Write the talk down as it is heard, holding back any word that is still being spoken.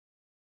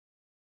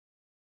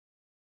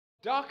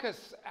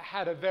Darcus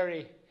had a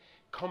very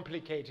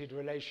complicated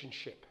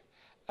relationship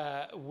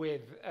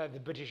with the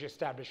British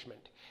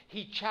establishment.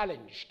 He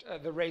challenged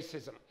the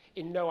racism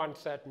in no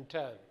uncertain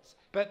terms,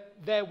 but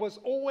there was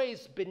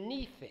always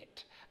beneath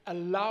it a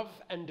love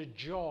and a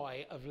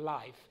joy of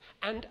life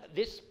and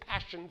this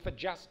passion for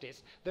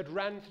justice that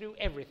ran through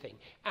everything.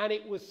 And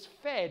it was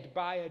fed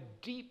by a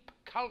deep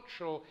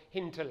cultural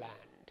hinterland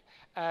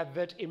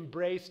that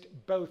embraced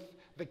both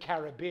the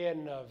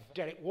Caribbean of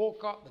Derek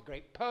Walcott, the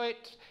great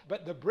poet,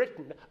 but the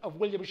Britain of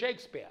William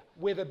Shakespeare,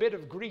 with a bit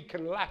of Greek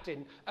and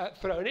Latin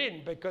thrown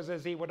in, because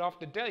as he would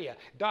often tell you,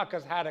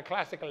 Darcus had a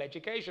classical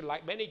education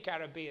like many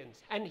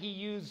Caribbeans, and he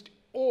used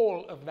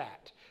all of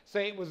that. So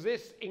it was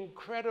this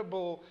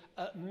incredible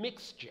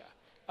mixture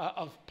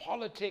of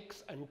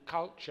politics and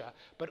culture,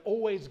 but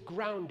always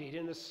grounded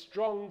in a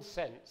strong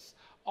sense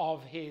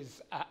of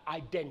his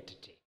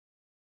identity.